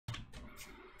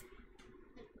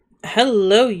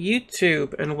Hello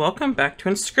YouTube, and welcome back to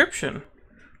Inscryption.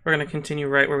 We're going to continue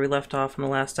right where we left off in the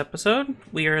last episode.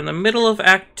 We are in the middle of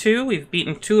Act 2. We've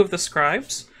beaten 2 of the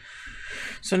scribes.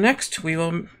 So next, we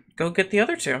will go get the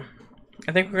other 2.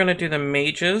 I think we're going to do the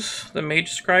mage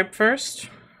scribe first.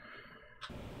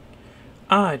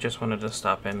 I just wanted to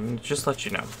stop in and just let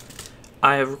you know.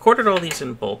 I have recorded all these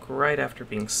in bulk right after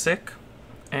being sick,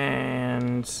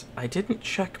 and I didn't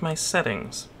check my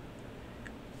settings.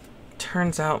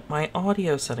 Turns out my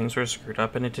audio settings were screwed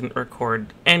up and it didn't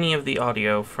record any of the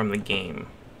audio from the game.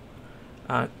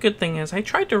 Good thing is I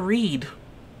tried to read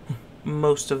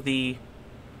most of the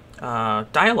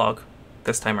dialogue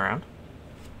this time around,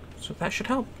 so that should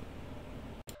help.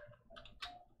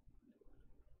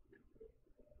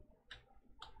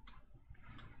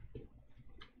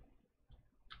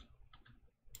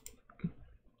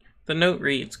 The note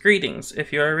reads, "Greetings.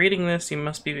 If you are reading this, you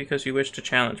must be because you wish to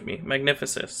challenge me,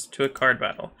 Magnificus, to a card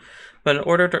battle. But in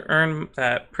order to earn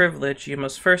that privilege, you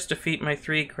must first defeat my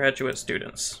 3 graduate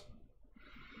students.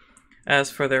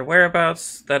 As for their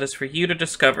whereabouts, that is for you to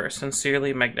discover.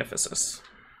 Sincerely, Magnificus."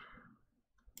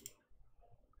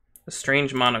 A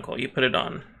strange monocle. You put it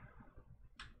on.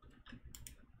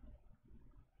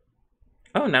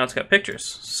 Oh, now it's got pictures.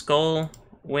 Skull,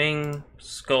 wing,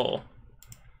 skull.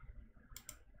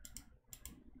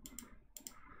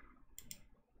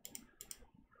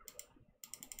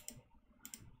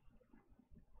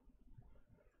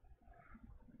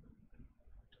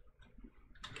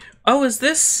 Oh, is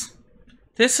this...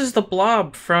 This is the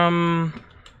blob from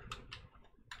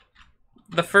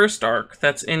the first arc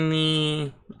that's in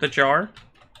the jar?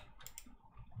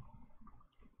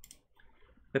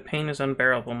 The pain is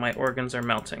unbearable. My organs are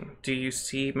melting. Do you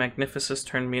see? Magnificus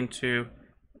turned me into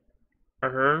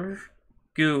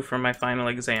goo for my final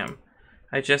exam.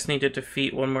 I just need to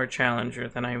defeat one more challenger,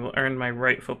 then I will earn my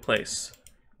rightful place.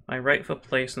 My rightful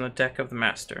place in the deck of the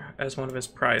master, as one of his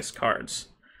prized cards.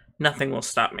 Nothing will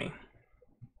stop me.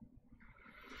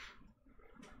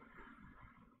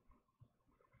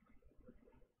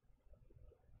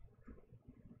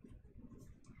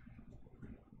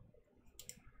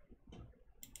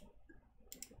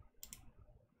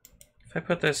 If I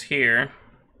put this here,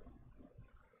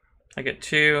 I get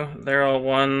 2. They're all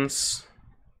 1s.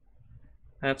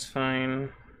 That's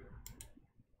fine.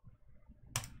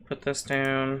 Put this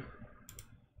down.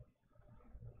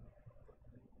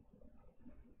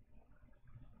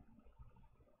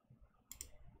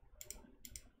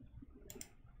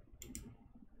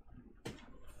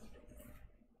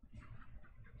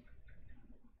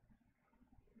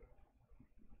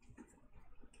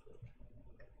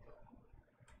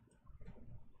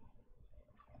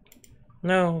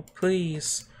 No,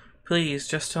 please. Please,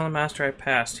 just tell the master I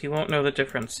passed. He won't know the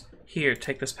difference. Here,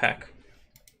 take this pack.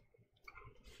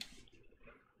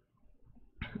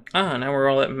 Ah, now we're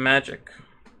all at magic.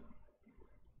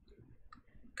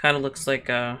 Kind of looks like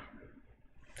they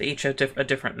each have a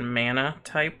different mana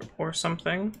type or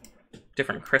something.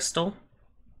 Different crystal.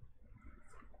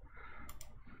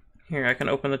 Here, I can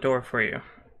open the door for you.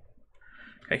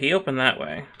 Okay, he opened that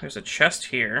way. There's a chest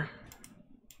here.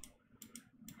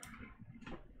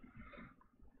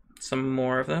 Some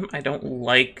more of them. I don't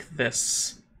like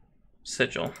this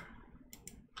sigil.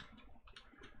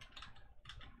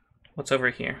 What's over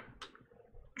here?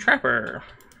 Trapper.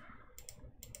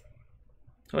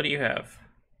 What do you have?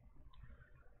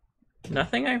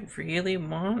 Nothing I really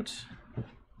want?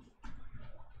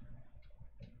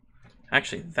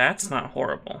 Actually, that's not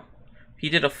horrible. If you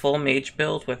did a full mage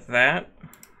build with that...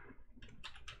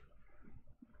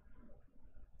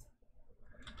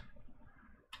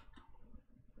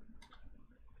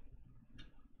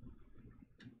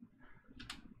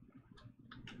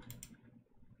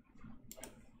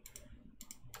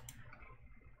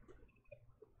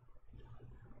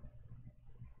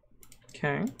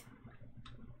 Okay.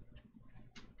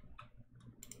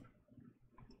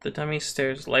 The dummy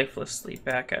stares lifelessly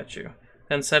back at you.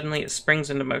 Then suddenly it springs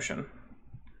into motion.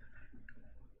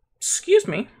 Excuse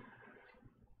me.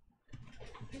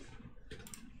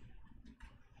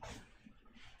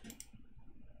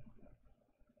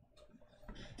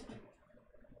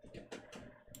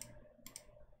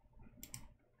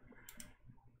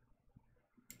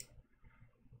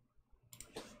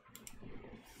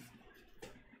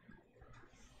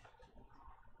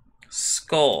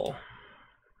 Skull.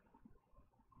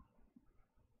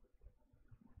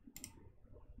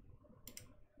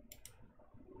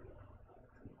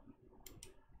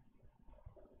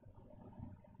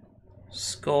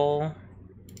 Skull.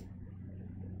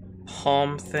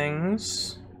 Palm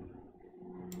things.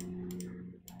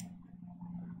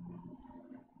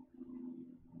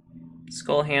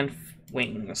 Skull hand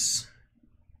wings.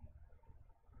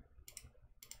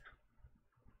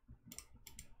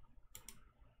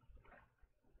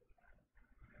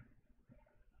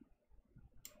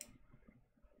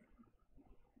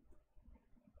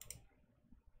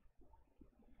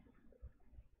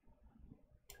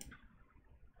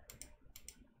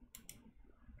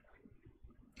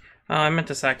 Oh, I meant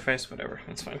to sacrifice, whatever,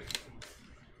 that's fine.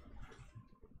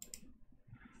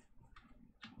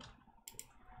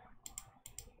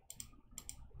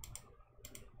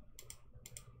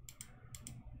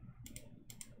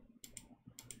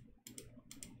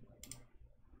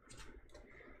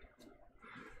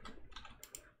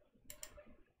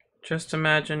 Just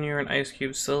imagine you're an ice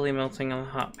cube slowly melting in a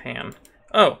hot pan.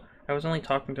 Oh, I was only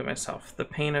talking to myself. The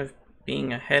pain of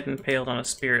being a head impaled on a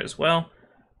spear as well.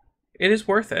 It is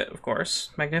worth it, of course.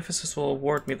 Magnificus will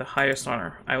award me the highest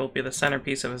honor. I will be the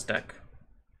centerpiece of his deck.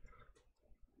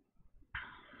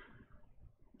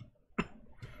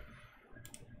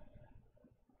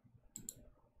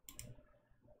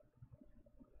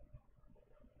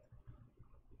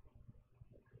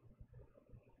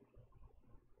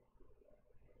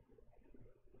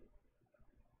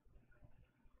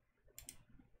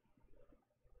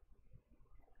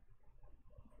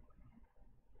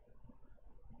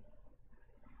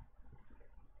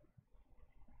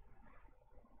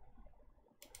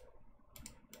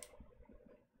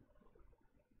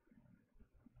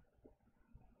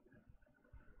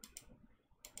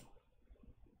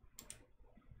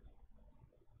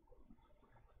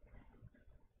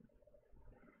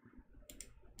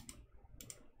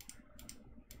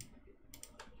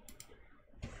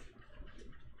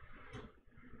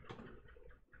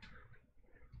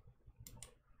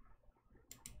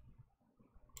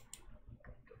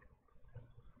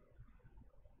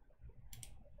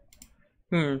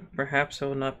 Perhaps it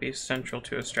will not be central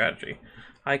to his strategy.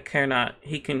 I care not.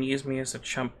 He can use me as a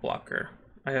chump blocker.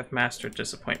 I have mastered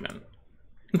disappointment.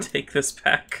 Take this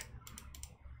back.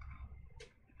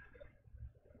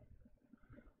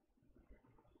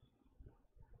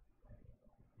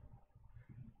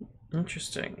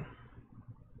 Interesting.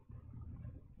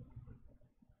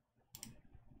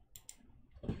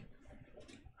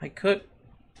 I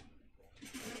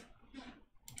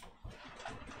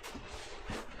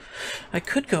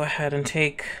could go ahead and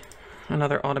take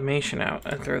another automation out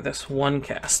and throw this one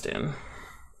cast in.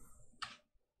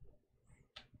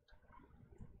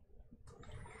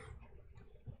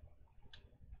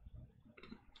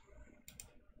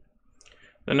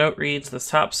 The note reads, the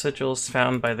top sigil is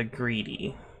found by the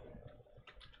greedy.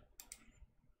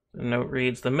 The note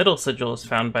reads, the middle sigil is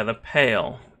found by the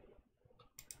pale.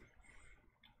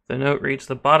 The note reads,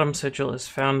 the bottom sigil is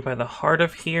found by the hard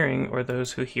of hearing or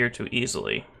those who hear too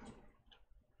easily.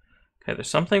 Okay,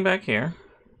 there's something back here.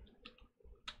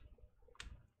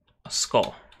 A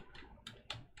skull.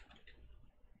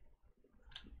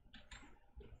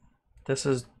 This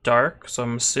is dark, so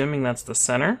I'm assuming that's the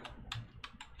center.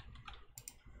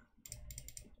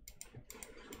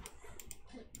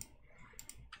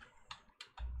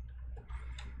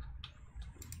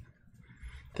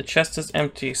 The chest is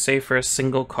empty, save for a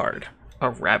single card.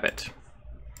 A rabbit.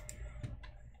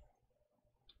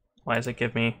 Why does it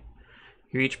give me...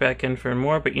 You reach back in for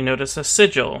more, but you notice a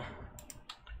sigil.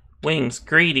 Wings,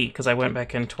 greedy, because I went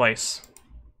back in twice.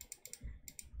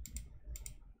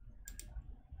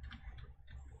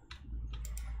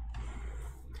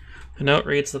 The note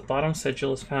reads, the bottom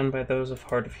sigil is found by those of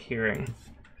hard of hearing.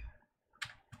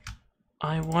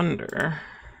 I wonder...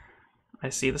 I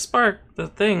see the spark, the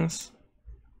things.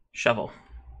 Shovel.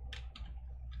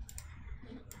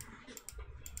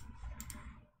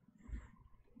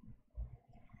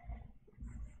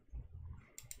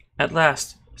 At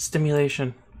last,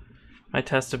 stimulation. My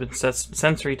tests have been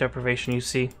sensory deprivation, you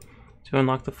see. To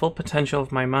unlock the full potential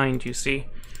of my mind, you see.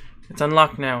 It's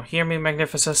unlocked now. Hear me,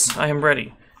 Magnificus. I am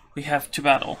ready. We have to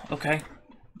battle, okay?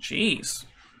 Jeez.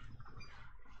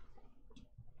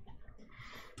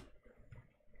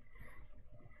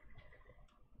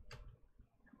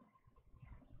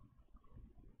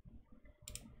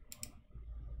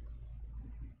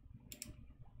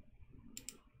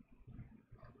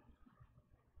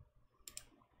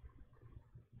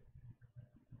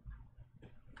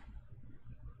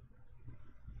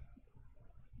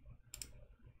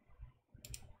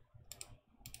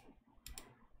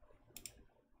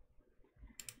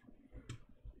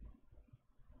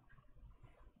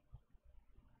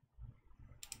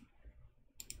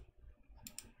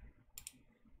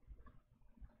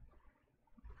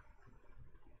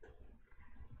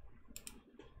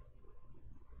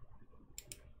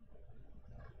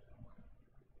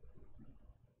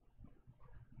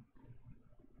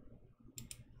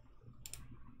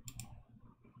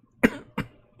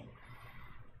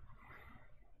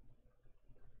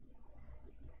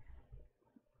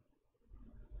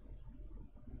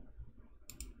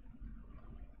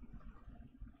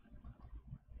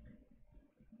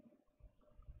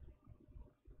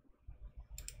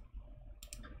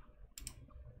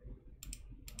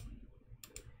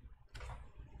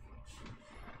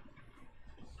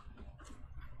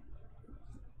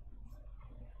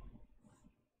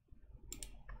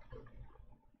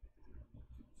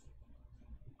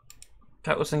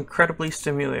 That was incredibly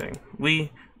stimulating.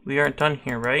 We aren't done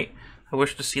here, right? I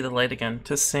wish to see the light again,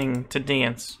 to sing, to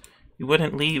dance. You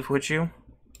wouldn't leave, would you?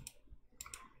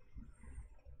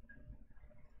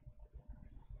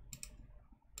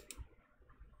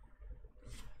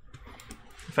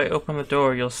 If I open the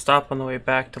door, you'll stop on the way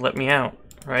back to let me out,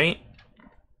 right?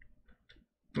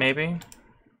 Maybe?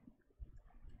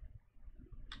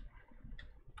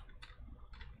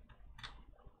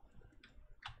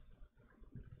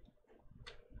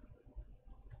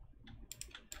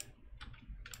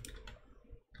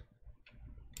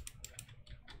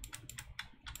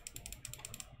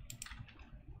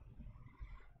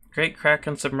 Great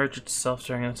Kraken submerges itself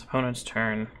during its opponent's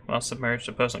turn, while submerged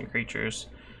opposing creatures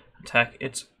attack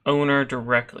its owner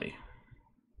directly.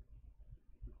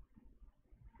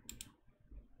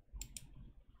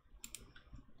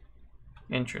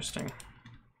 Interesting.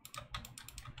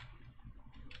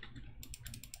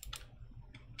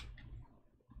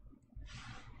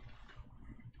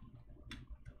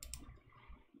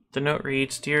 The note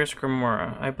reads, Dearest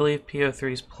Grimora, I believe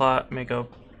PO3's plot may go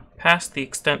past the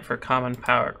extent for common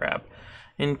power grab.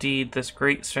 Indeed, this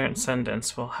great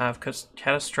transcendence will have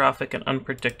catastrophic and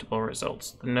unpredictable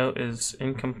results. The note is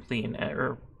incomplete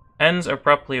and ends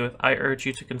abruptly with, I urge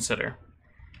you to consider.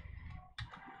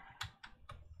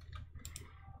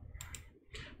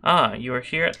 Ah, you are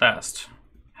here at last.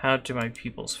 How do my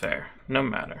pupils fare? No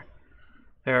matter.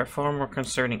 There are far more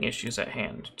concerning issues at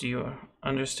hand. Do you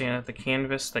understand that the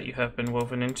canvas that you have been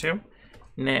woven into?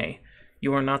 Nay,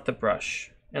 you are not the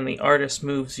brush, and the artist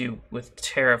moves you with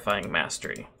terrifying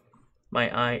mastery.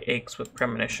 My eye aches with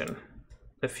premonition.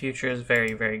 The future is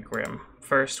very, very grim.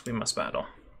 First, we must battle.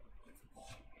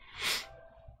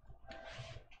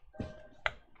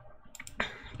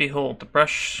 Behold, the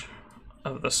brush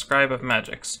of the scribe of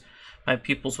magics. My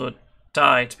pupils would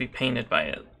die to be painted by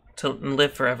it, to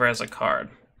live forever as a card.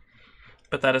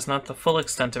 But that is not the full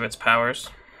extent of its powers.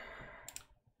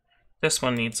 This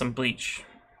one needs some bleach.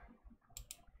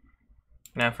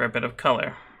 Now for a bit of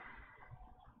color.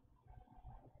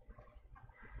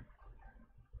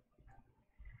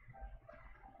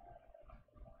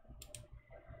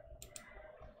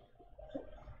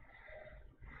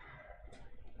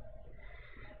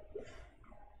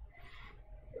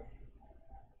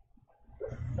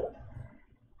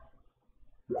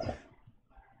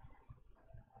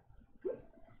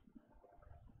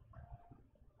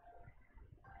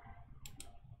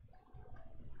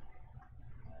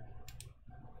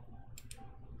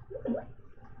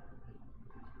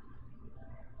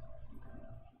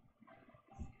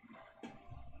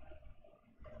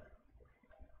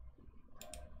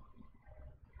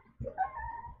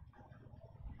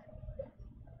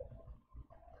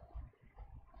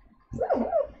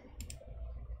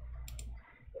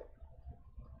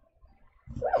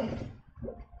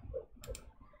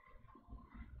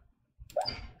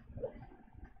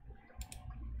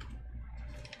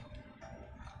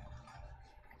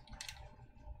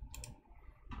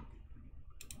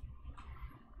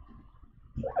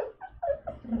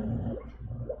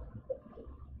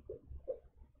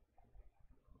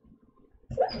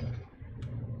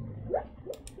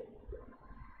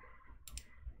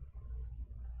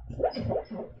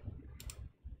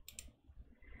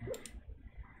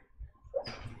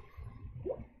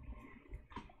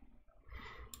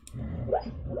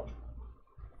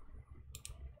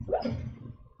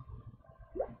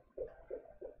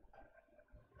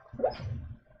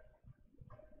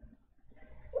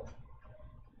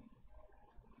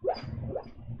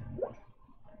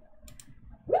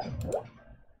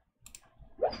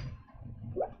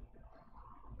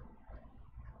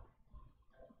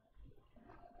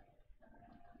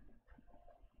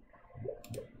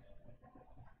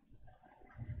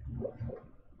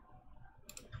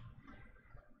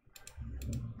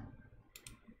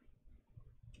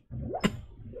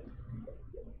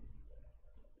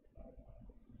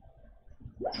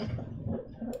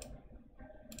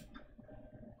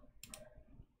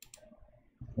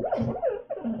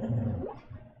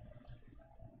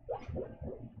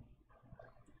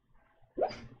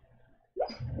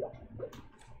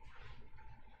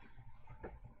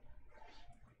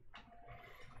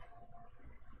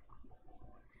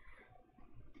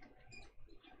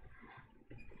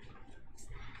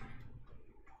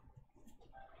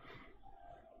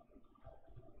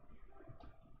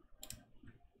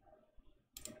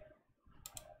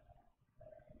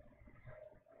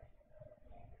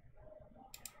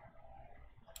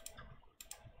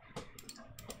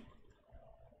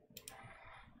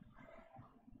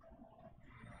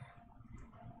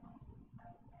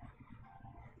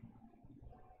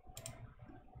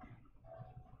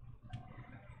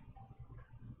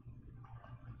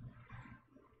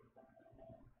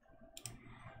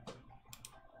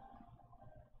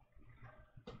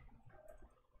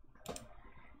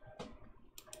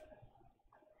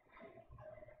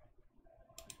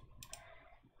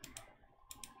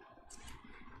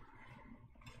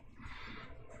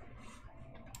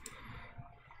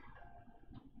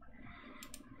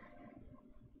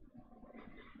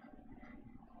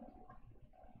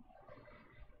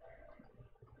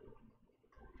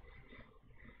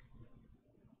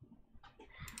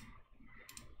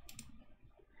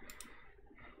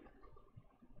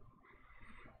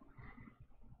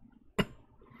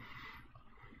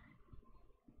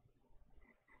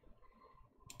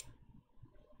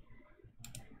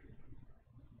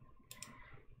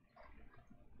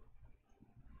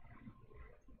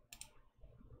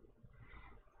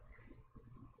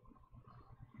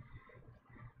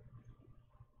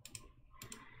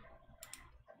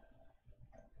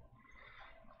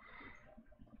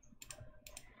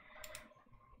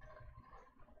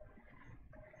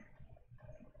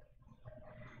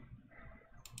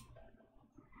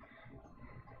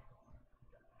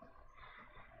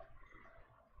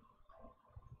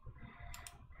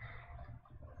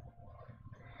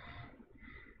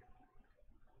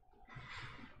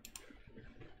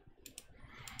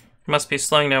 Must be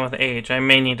slowing down with age. I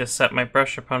may need to set my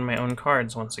brush upon my own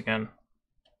cards once again.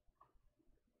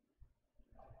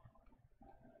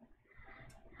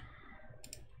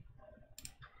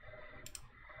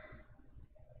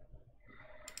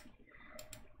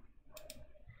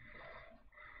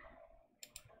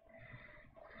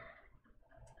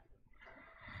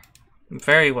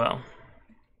 Very well.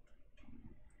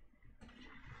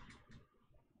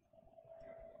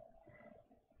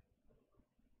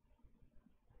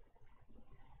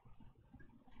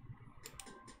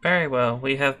 Very well.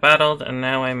 We have battled, and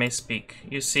now I may speak.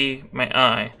 You see, my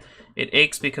eye. It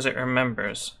aches because it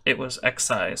remembers. It was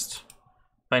excised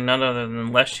by none other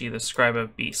than Leshy, the scribe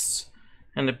of beasts.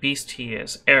 And a beast he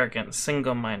is, arrogant,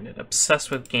 single-minded, obsessed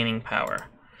with gaining power.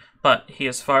 But he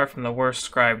is far from the worst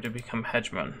scribe to become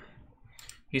hegemon.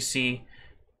 You see,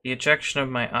 the ejection of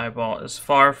my eyeball is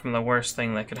far from the worst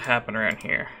thing that could happen around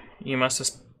here. You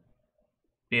must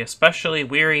be especially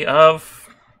weary of...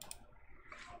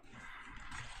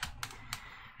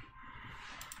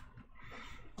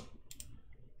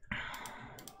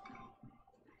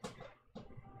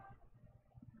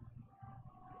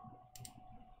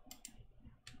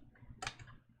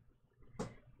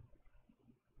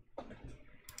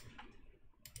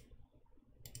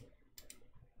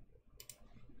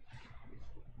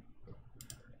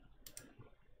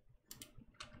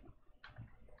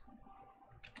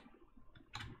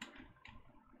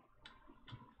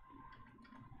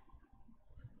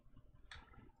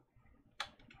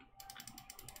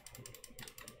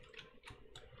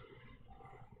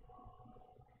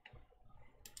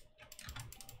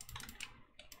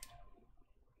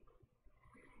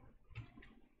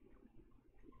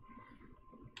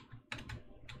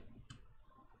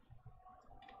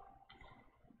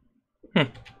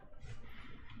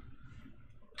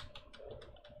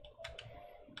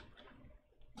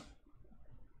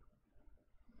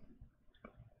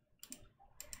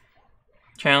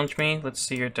 Challenge me? Let's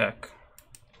see your deck.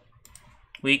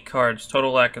 Weak cards,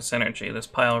 total lack of synergy. This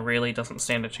pile really doesn't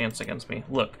stand a chance against me.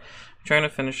 Look, I'm trying to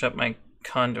finish up my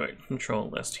conduit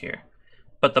control list here.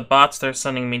 But the bots they're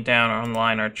sending me down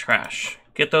online are trash.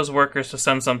 Get those workers to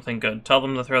send something good. Tell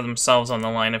them to throw themselves on the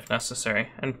line if necessary.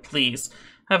 And please,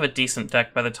 have a decent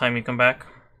deck by the time you come back.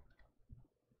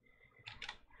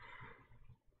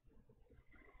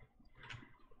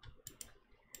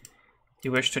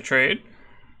 You wish to trade?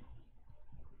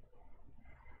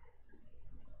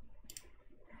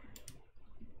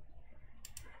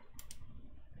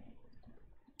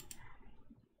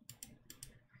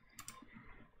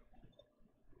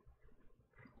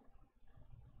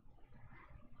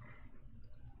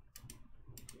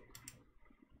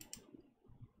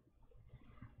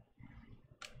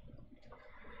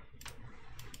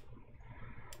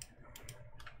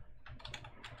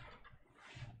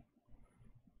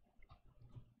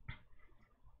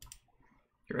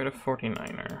 Get rid of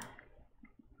 49er.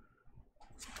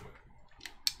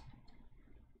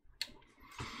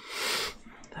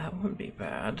 That wouldn't be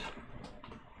bad.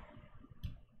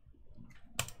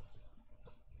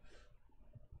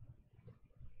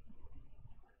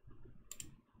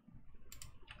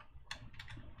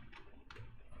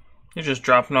 You're just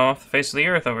dropping off the face of the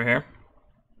earth over here.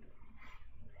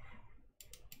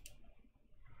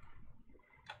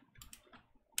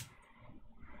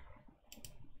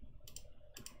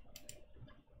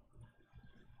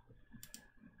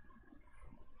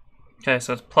 Okay,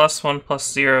 so it's +1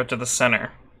 +0 to the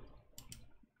center.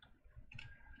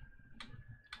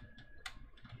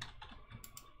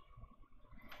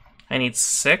 I need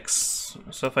 6,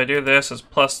 so if I do this, it's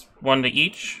 +1 to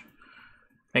each,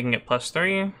 making it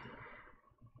 +3.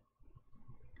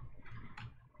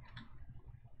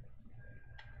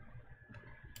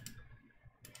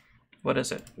 What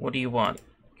is it? What do you want?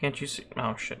 Can't you see?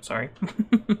 Oh shit, sorry.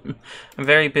 I'm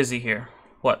very busy here.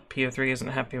 What, PO3 isn't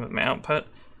happy with my output?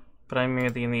 But I'm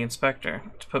merely the inspector.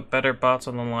 To put better bots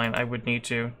on the line, I would need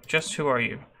to... Just who are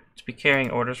you? To be carrying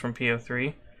orders from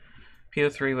PO3?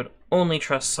 PO3 would only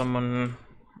trust someone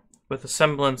with a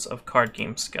semblance of card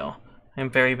game skill. I am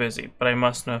very busy, but I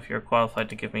must know if you're qualified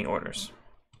to give me orders.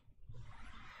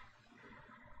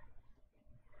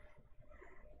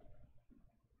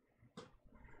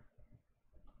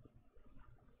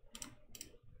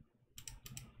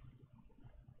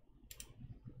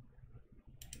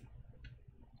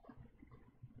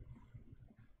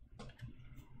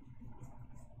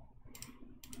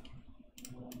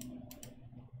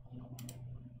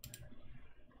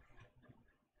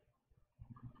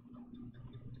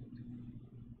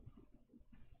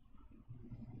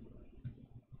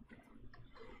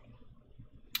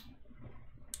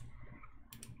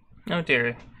 Oh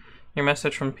dear. Your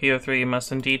message from PO3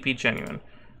 must indeed be genuine.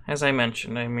 As I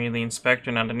mentioned, I am merely the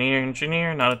inspector, not an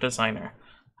engineer, not a designer.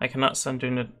 I cannot send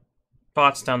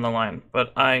bots down the line,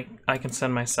 but I can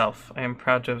send myself. I am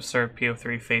proud to have served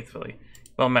PO3 faithfully.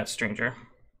 Well met, stranger.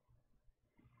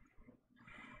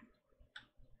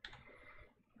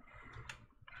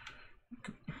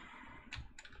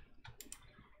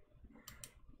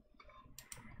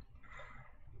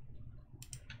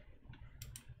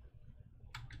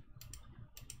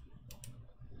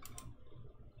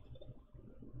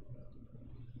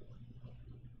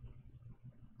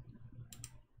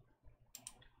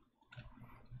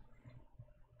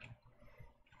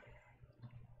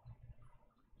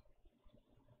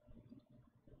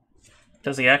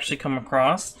 Does he actually come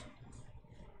across?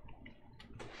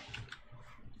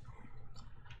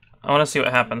 I want to see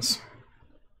what happens.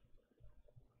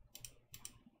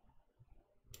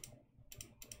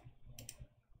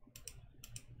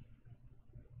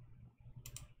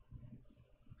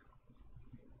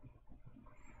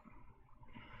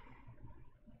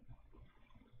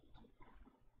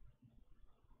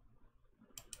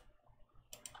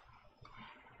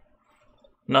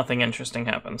 Nothing interesting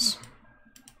happens.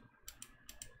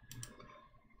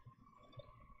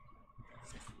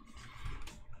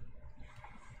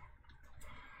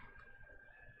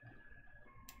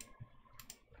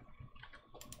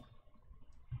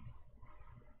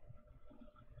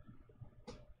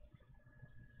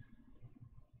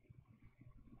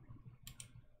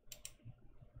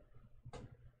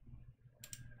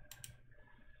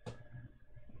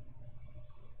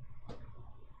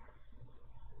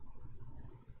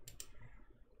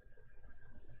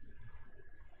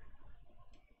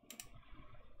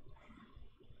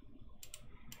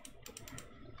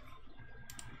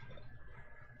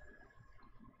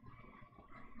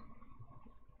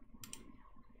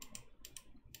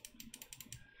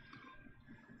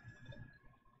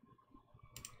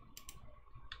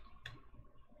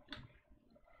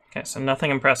 Okay, so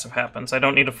nothing impressive happens. I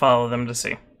don't need to follow them to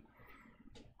see.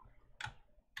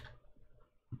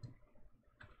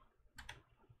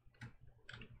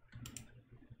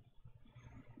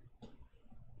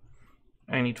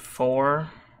 I need 4.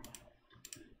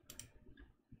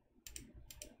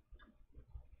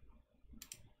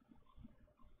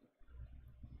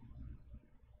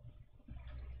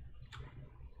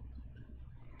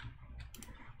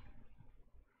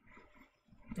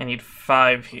 I need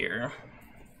 5 here.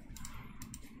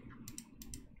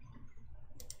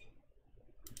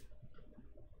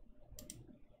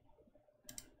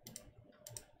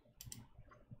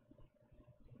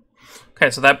 Okay,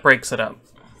 so that breaks it up.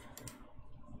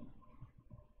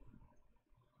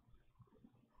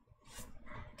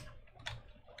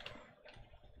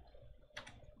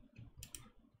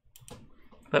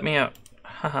 Let me out.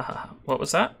 Ha ha ha. What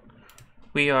was that?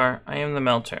 I am the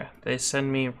melter. They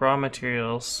send me raw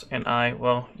materials, and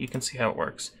well, you can see how it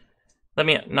works. Let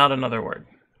me out. Not another word.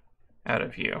 Out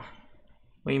of you.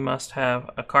 We must have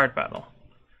a card battle.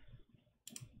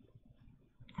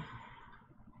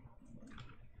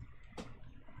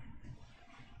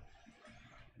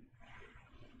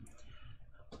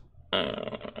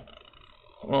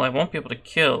 Well, I won't be able to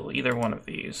kill either one of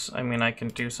these. I mean, I can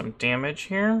do some damage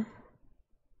here.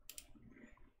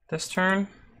 This turn.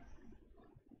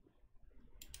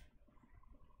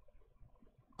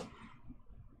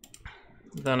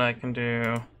 Then I can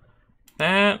do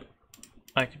that.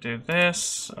 I could do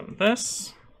this and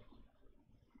this.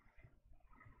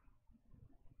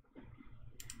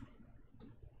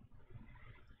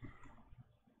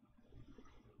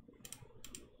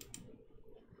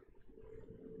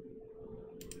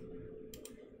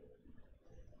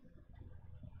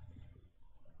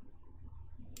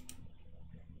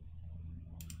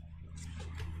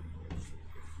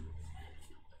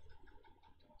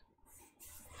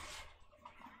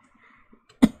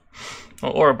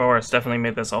 Well, Ouroboros definitely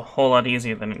made this a whole lot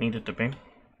easier than it needed to be.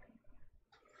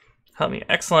 Help me.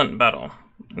 Excellent battle.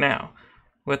 Now,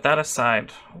 with that aside,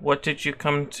 what did you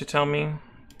come to tell me?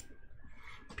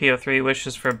 PO3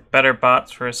 wishes for better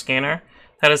bots for a scanner.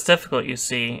 That is difficult, you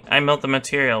see. I melt the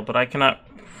material, but I cannot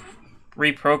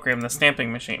reprogram the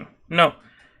stamping machine. No,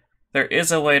 there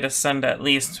is a way to send at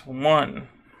least one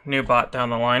new bot down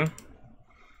the line.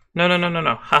 No.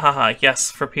 Ha ha ha.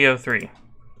 Yes, for PO3.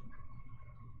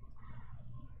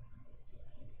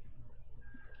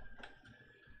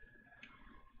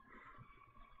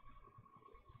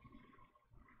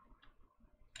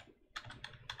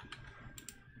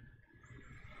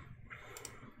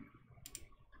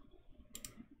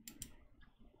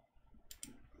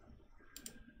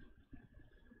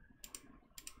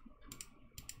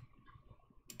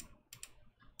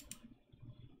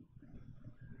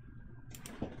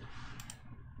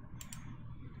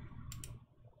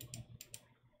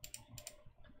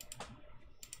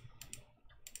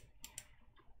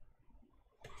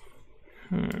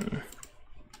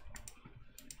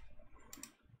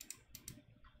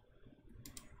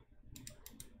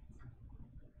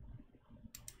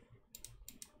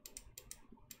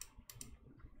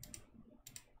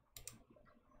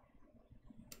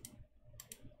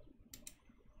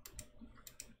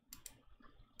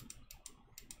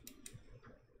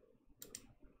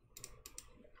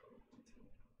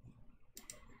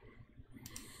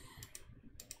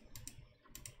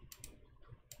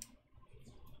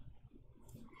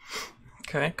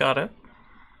 Okay, got it.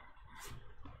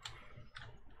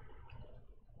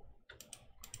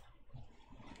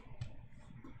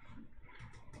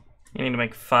 You need to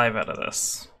make 5 out of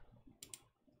this.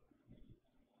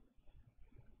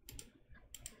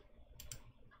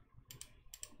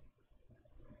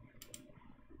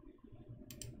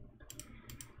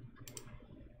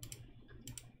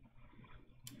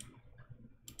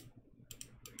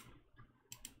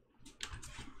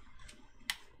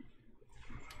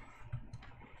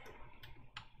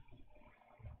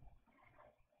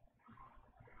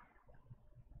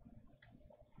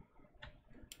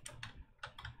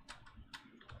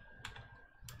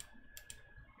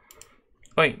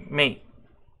 Wait, mate.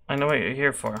 I know what you're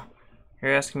here for.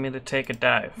 You're asking me to take a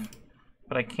dive.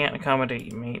 But I can't accommodate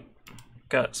you, mate.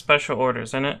 Got special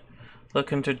orders in it.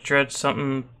 Looking to dredge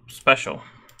something special.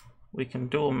 We can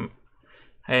do them.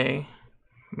 Hey,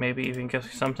 maybe even give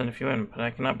you something if you win, but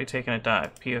I cannot be taking a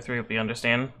dive. PO3 will be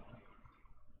understanding.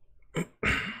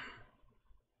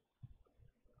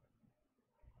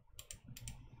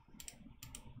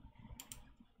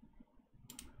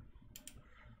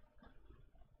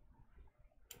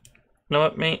 Know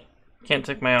what, mate? Can't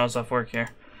take my eyes off work here.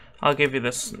 I'll give you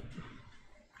this.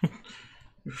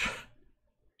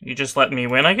 You just let me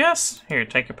win, I guess? Here,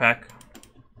 take your pack.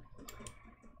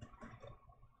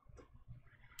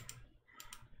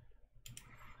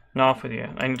 No, off with you.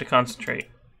 I need to concentrate.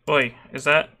 Boy, is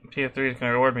that PO3 is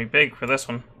going to reward me big for this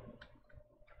one.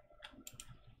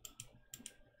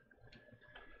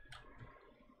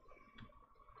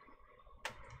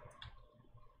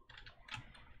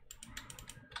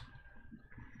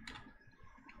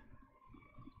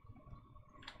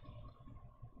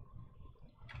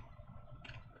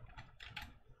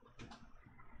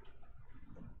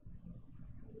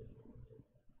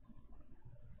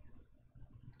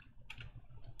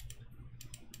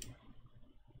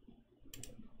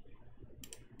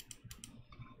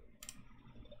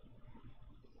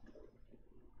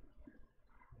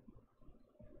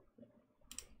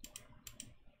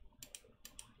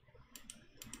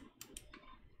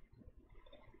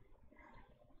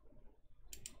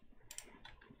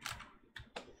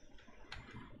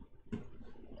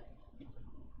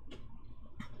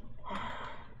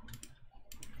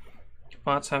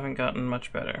 Bots haven't gotten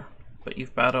much better, but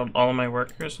you've battled all of my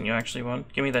workers and you actually won.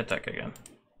 Give me that deck again.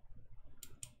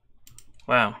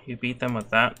 Wow, you beat them with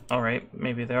that? Alright,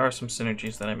 maybe there are some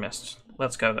synergies that I missed.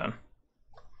 Let's go then.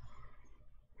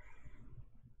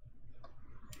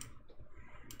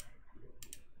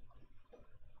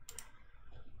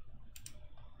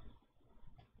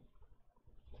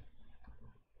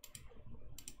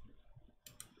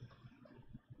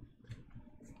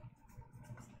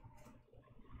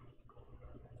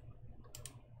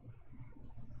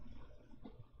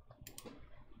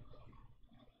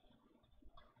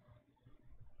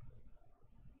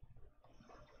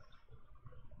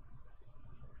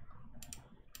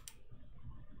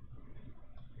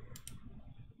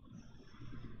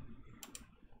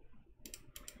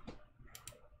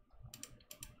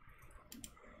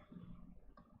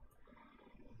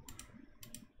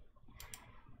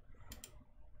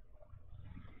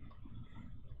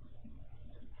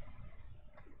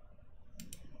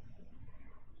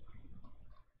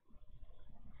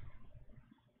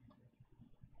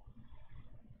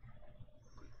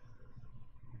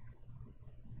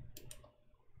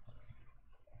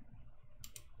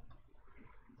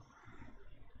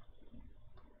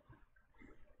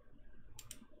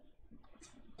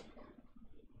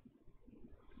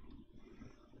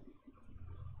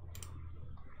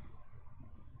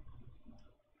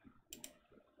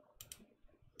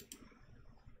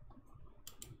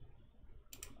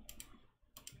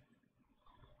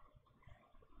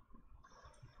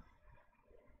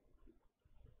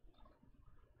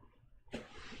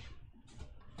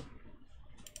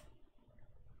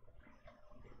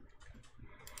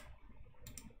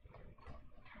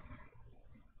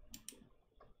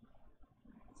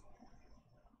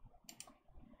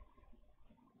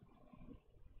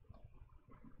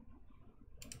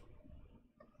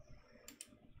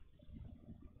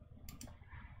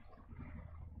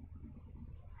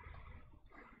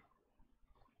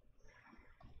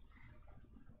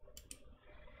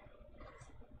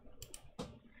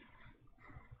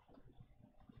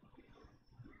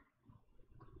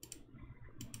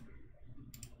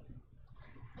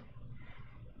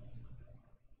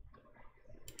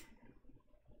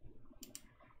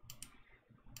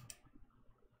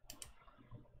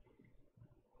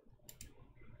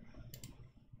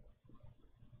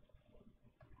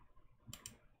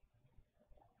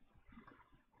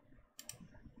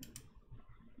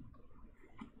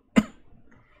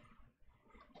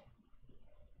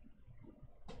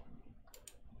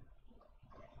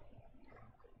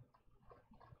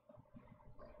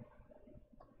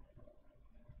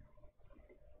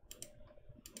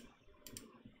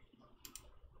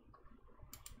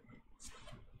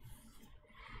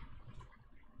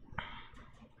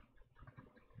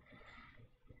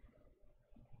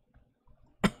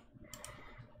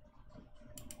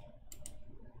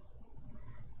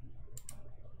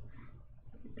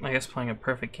 I guess playing a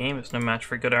perfect game is no match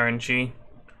for good RNG.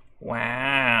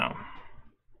 Wow.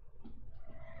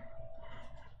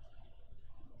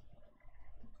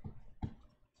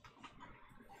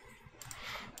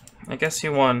 I guess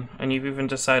you won, and you've even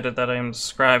decided that I am the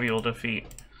scribe you'll defeat,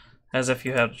 as if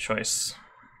you had a choice.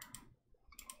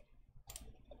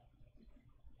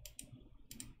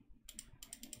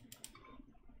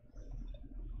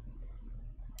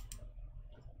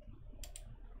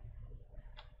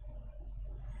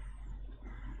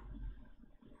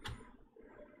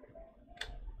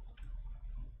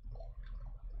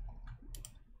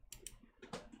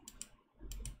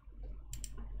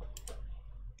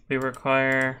 We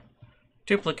require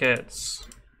duplicates.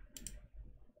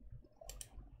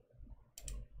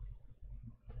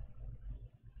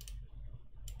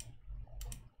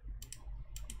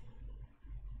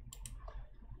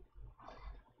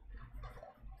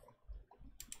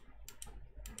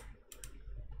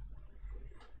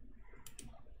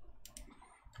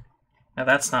 Now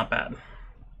that's not bad.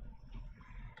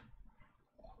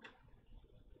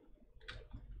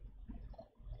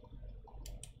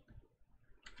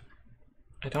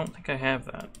 I don't think I have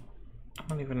that. I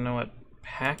don't even know what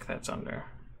pack that's under.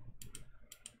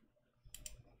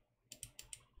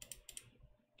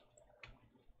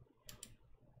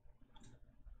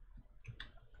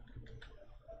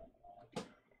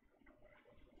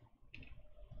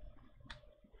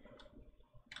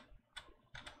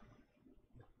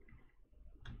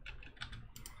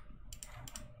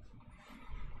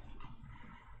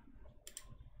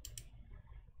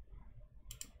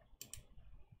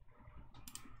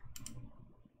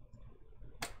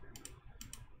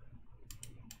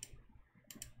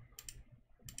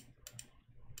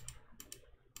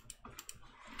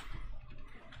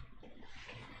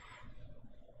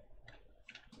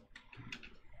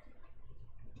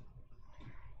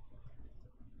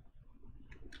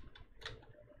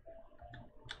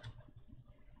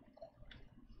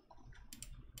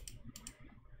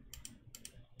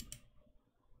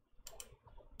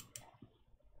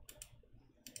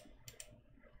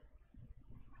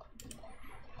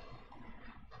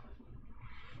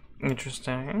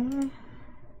 Interesting.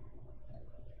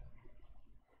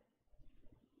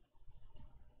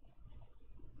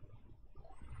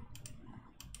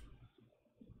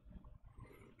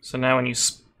 So now when you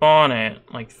spawn it,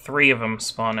 like 3 of them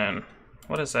spawn in.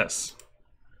 What is this?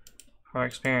 For our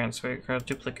experience, we got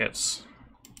duplicates.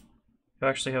 You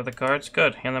actually have the cards?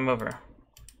 Good, hand them over.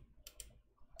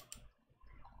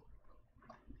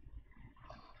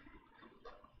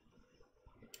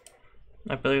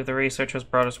 I believe the research has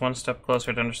brought us one step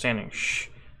closer to understanding. Shh.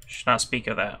 Should not speak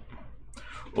of that.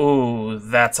 Ooh,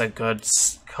 that's a good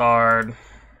card.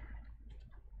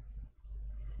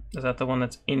 Is that the one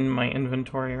that's in my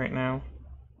inventory right now?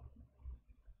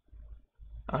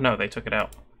 Oh no, they took it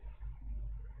out.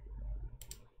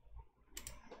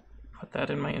 Put that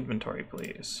in my inventory,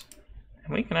 please.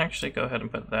 And we can actually go ahead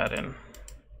and put that in.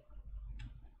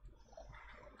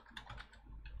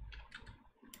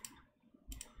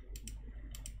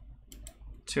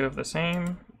 Two of the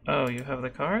same. Oh, you have the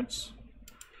cards?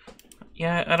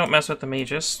 Yeah, I don't mess with the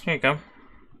mages. Here you go.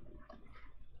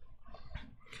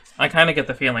 I kind of get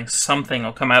the feeling something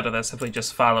will come out of this if we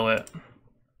just follow it.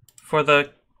 For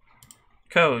the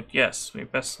code, yes, we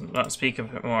best not speak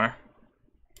of it more.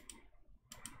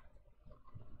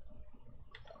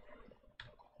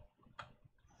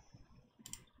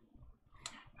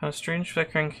 A strange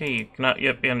flickering key cannot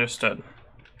yet be understood.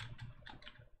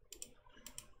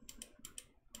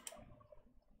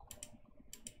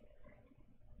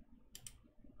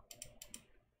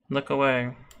 Look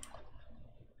away.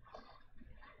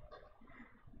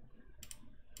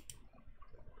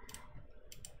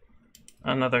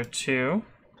 Another 2.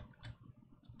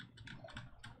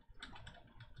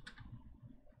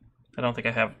 I don't think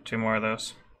I have 2 more of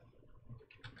those.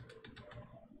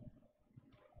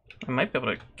 I might be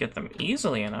able to get them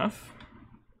easily enough.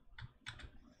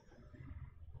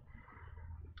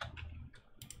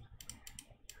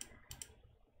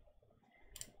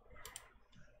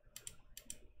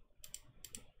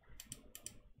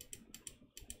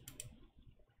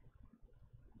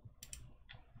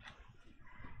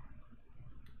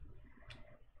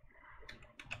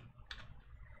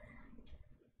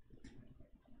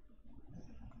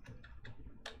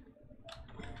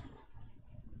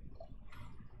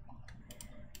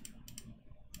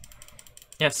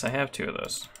 Yes, I have 2 of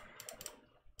those.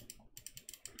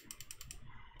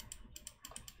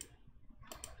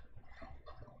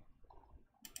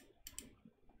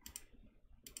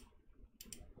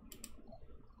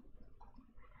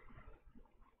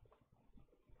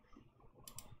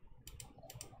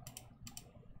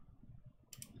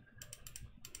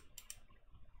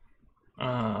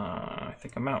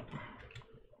 think I'm out.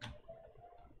 What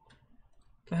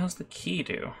the hell's the key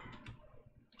do?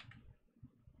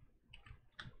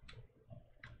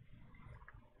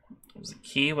 Is the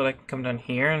key what I can come down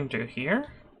here and do here?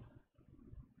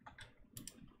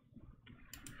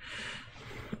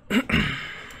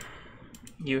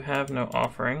 You have no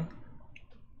offering.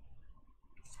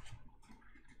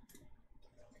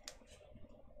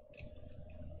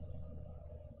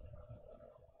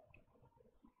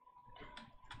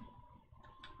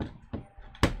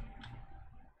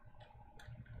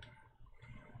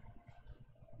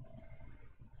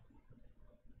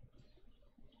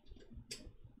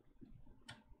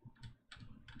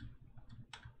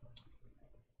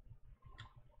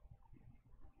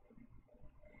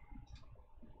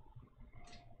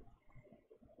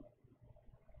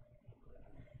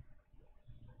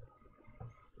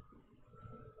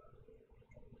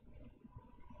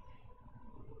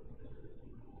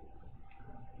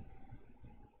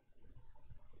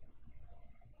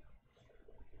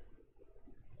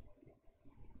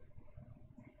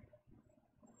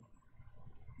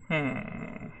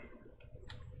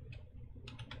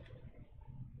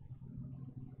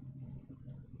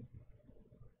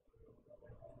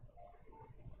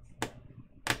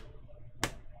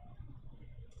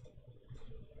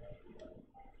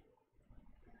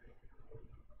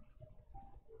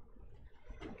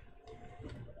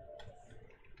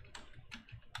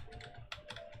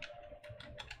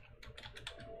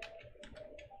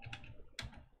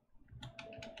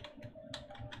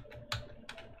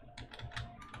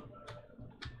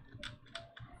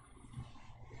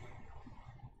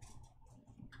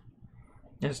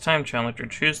 It's time, challenger.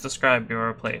 Choose the scribe you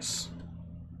replace.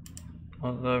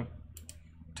 Well, the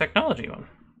technology one.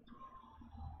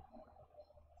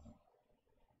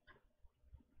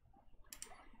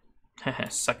 Heh,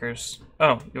 suckers.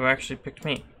 Oh, you actually picked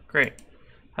me. Great.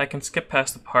 I can skip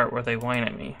past the part where they whine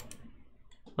at me.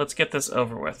 Let's get this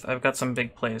over with. I've got some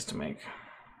big plays to make.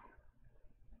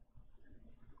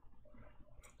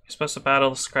 You're supposed to battle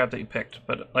the scribe that you picked,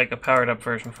 but like a powered-up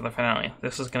version for the finale.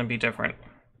 This is going to be different.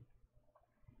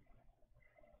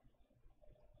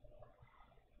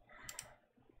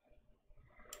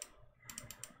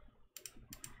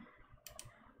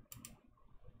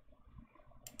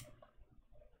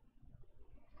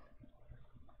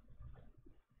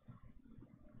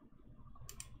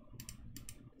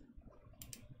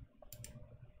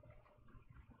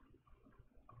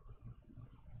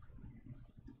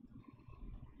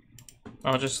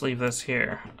 I'll just leave this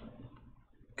here.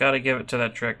 Gotta give it to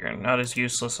that trigger. Not as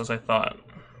useless as I thought.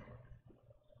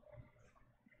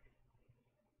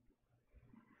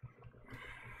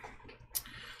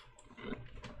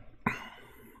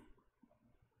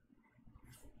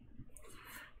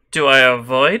 Do I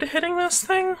avoid hitting this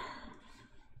thing?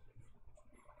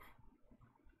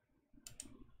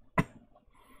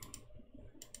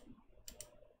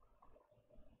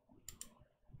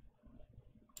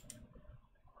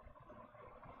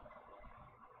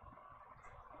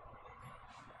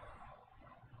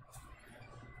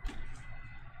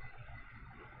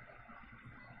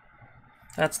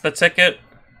 That's the ticket.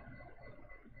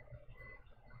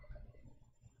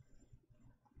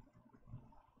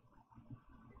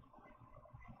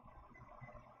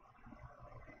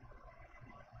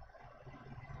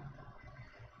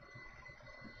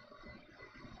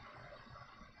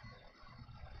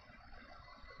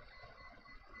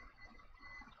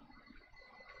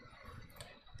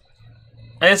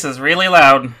 This is really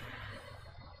loud.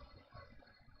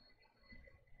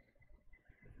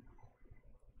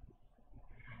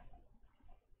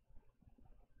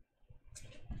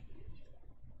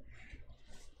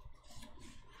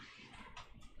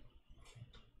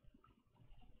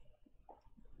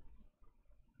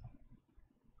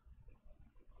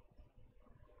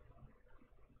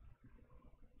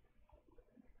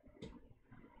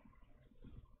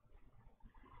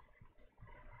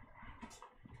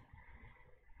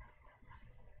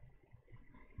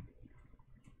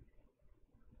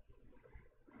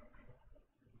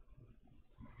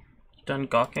 Done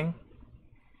gawking?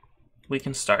 We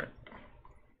can start.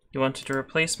 You wanted to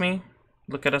replace me?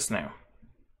 Look at us now.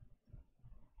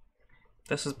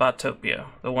 This is Botopia,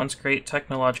 the once great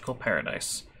technological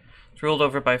paradise. It's ruled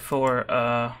over by 4,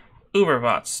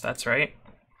 Uberbots, that's right.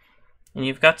 And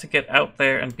you've got to get out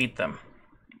there and beat them.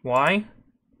 Why?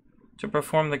 To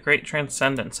perform the great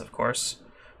transcendence, of course.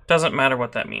 Doesn't matter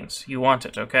what that means. You want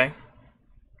it, okay?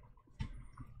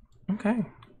 Okay.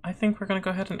 I think we're going to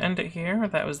go ahead and end it here.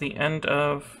 That was the end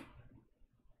of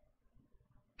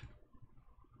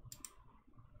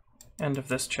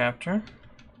this chapter.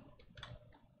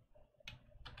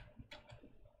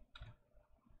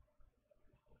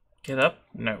 Get up?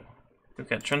 No. We've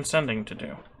got transcending to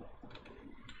do.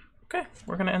 Okay,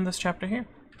 we're going to end this chapter here.